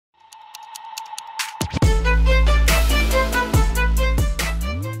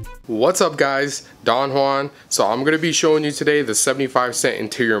What's up guys, Don Juan. So I'm going to be showing you today the 75-cent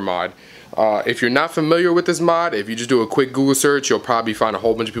interior mod. If you're not familiar with this mod, if you just do a quick Google search, you'll probably find a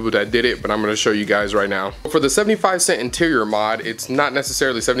whole bunch of people that did it, but I'm going to show you guys right now. For the 75-cent interior mod, it's not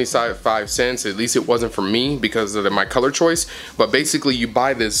necessarily 75 cents, at least it wasn't for me because of my color choice, but basically you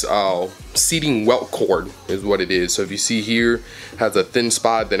buy this seating welt cord is what it is. So if you see here, it has a thin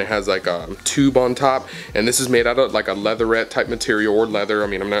spot, then it has like a tube on top, and this is made out of like a leatherette type material or leather, I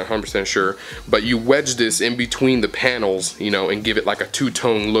mean I'm not 100% sure, but you wedge this in between the panels, you know, and give it like a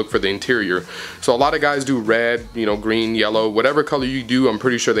two-tone look for the interior. So a lot of guys do red, you know, green, yellow, whatever color you do, I'm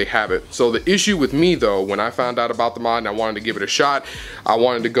pretty sure they have it. So the issue with me though, when I found out about the mod and I wanted to give it a shot, I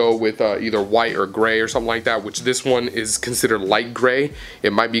wanted to go with either white or gray or something like that, which this one is considered light gray.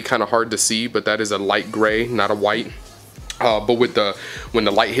 It might be kind of hard to see, but that is a light gray, not a white. But with when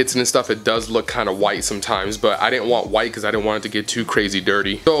the light hits it and stuff, it does look kind of white sometimes, but I didn't want white because I didn't want it to get too crazy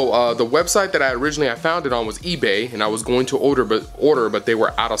dirty. So the website that I found it on was eBay, and I was going to order, but they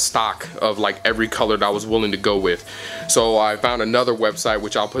were out of stock of like every color that I was willing to go with. So I found another website,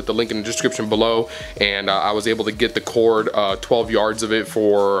 which I'll put the link in the description below, and I was able to get the cord, 12 yards of it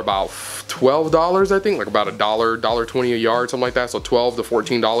for about $12, I think, like about $1.20 a yard, something like that. So $12 to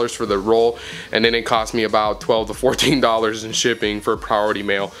 $14 for the roll, and then it cost me about $12 to $14 in shipping for priority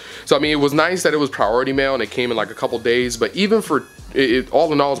mail. So I mean, it was nice that it was priority mail and it came in like a couple days, but even for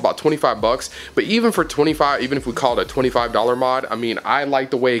all in all, it's about 25 bucks. But even for 25, even if we call it a $25 mod, I mean, I like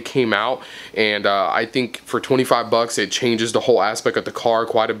the way it came out, and I think for 25 bucks, it changes the whole aspect of the car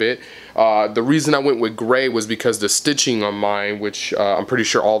quite a bit. The reason I went with gray was because the stitching on mine, which I'm pretty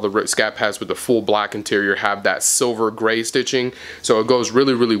sure all the ScatPacks with the full black interior have that silver gray stitching, so it goes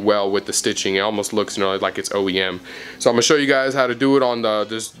really, really well with the stitching. It almost looks, you know, like it's OEM. So I'm gonna show you guys how to do it on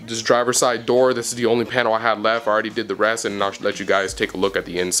this driver's side door. This is the only panel I had left. I already did the rest, and I'll let you guys take a look at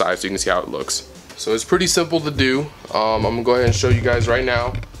the inside so you can see how it looks. So it's pretty simple to do. I'm gonna go ahead and show you guys right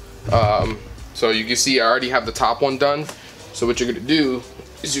now. So you can see I already have the top one done. So what you're gonna do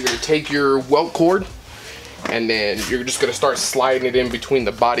is you're gonna take your welt cord, and then you're just gonna start sliding it in between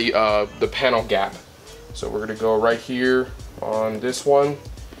the body, the panel gap. So we're gonna go right here on this one,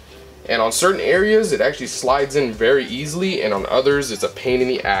 and on certain areas it actually slides in very easily, and on others it's a pain in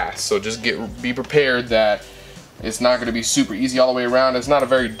the ass. So just be prepared that it's not going to be super easy all the way around. It's not a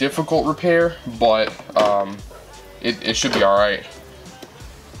very difficult repair, but it should be alright.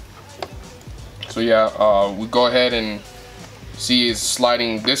 So yeah, we go ahead and see it's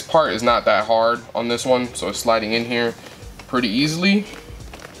sliding. This part is not that hard on this one, so it's sliding in here pretty easily.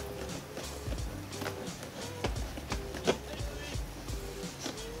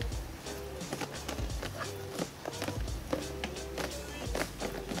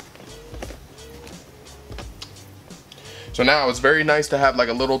 So now it's very nice to have like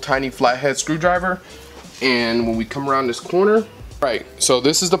a little tiny flathead screwdriver, and when we come around this corner, right, so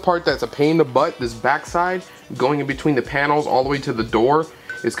this is the part that's a pain in the butt. This backside going in between the panels all the way to the door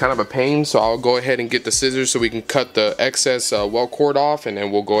is kind of a pain, so I'll go ahead and get the scissors so we can cut the excess welt cord off, and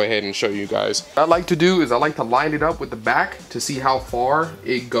then we'll go ahead and show you guys. What I like to do is I like to line it up with the back to see how far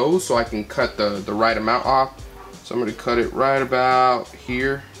it goes so I can cut the right amount off. So I'm going to cut it right about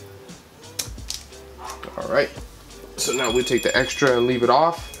here. Alright. So now we take the extra and leave it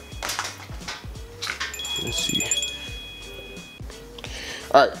off. Let's see.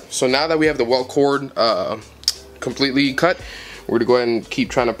 Alright, so now that we have the welt cord completely cut, we're gonna go ahead and keep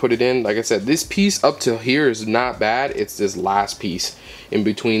trying to put it in. Like I said, this piece up to here is not bad. It's this last piece in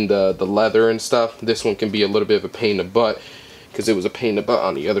between the leather and stuff. This one can be a little bit of a pain in the butt because it was a pain in the butt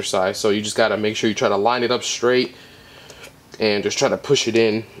on the other side. So you just gotta make sure you try to line it up straight and just try to push it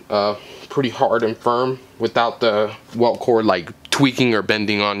in pretty hard and firm without the welt cord like tweaking or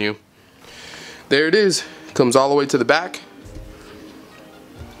bending on you. There it is. Comes all the way to the back.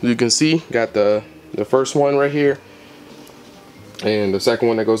 You can see, got the first one right here, and the second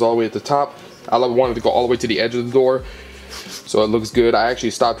one that goes all the way at the top. I wanted to go all the way to the edge of the door, so it looks good. I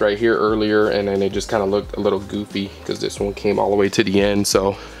actually stopped right here earlier, and then it just kind of looked a little goofy because this one came all the way to the end.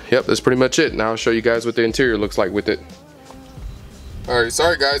 So yep, that's pretty much it. Now I'll show you guys what the interior looks like with it. Alright,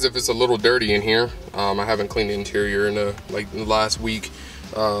 sorry guys if it's a little dirty in here. I haven't cleaned the interior in the last week.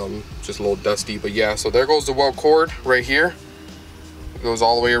 Just a little dusty, but yeah, so there goes the welt cord right here. It goes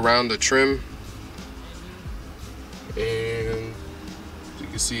all the way around the trim, and as you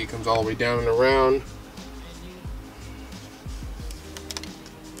can see, it comes all the way down and around.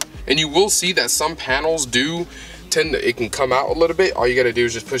 And you will see that some panels do it can come out a little bit. All you gotta do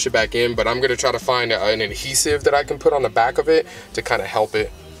is just push it back in, but I'm gonna try to find an adhesive that I can put on the back of it to kind of help it.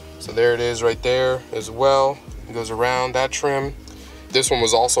 So there it is right there as well. It goes around that trim, This one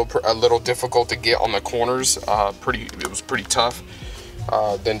was also a little difficult to get on the corners. It was pretty tough.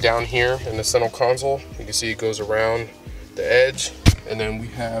 Then down here in the center console, you can see it goes around the edge, and then we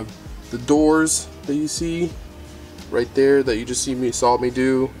have the doors that you see right there that you just saw me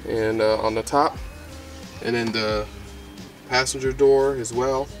do, and on the top, and then the passenger door as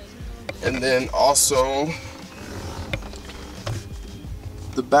well, and then also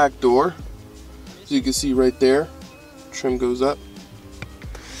the back door. So you can see right there, trim goes up.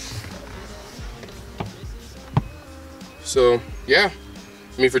 So yeah,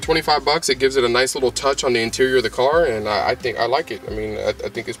 I mean, for 25 bucks, it gives it a nice little touch on the interior of the car, and I think I like it. I mean, I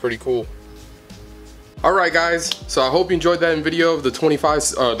think it's pretty cool. Alright guys, so I hope you enjoyed that video of the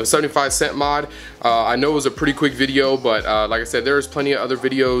 75 cent mod. I know it was a pretty quick video, but like I said, there's plenty of other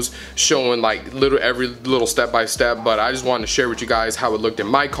videos showing like every little step by step, but I just wanted to share with you guys how it looked in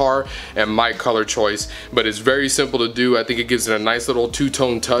my car and my color choice. But it's very simple to do. I think it gives it a nice little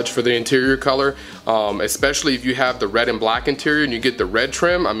two-tone touch for the interior color, especially if you have the red and black interior and you get the red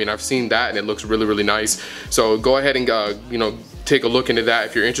trim. I mean, I've seen that and it looks really, really nice. So go ahead and you know, take a look into that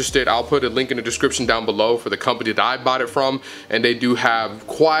if you're interested. I'll put a link in the description down below for the company that I bought it from, and they do have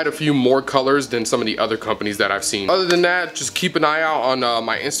quite a few more colors than some of the other companies that I've seen. Other than that, just keep an eye out on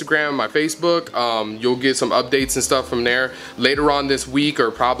my Instagram, my Facebook. You'll get some updates and stuff from there later on this week,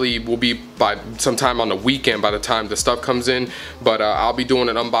 or probably will be by sometime on the weekend by the time the stuff comes in. But I'll be doing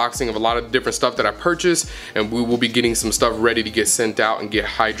an unboxing of a lot of different stuff that I purchased, and we will be getting some stuff ready to get sent out and get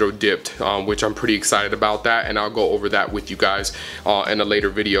hydro dipped, which I'm pretty excited about that, and I'll go over that with you guys in a later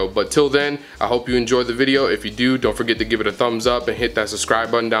video. But till then, I hope you enjoyed the video. If you do, don't forget to give it a thumbs up and hit that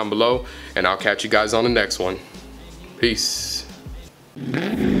subscribe button down below, and I'll catch you guys on the next one. Peace.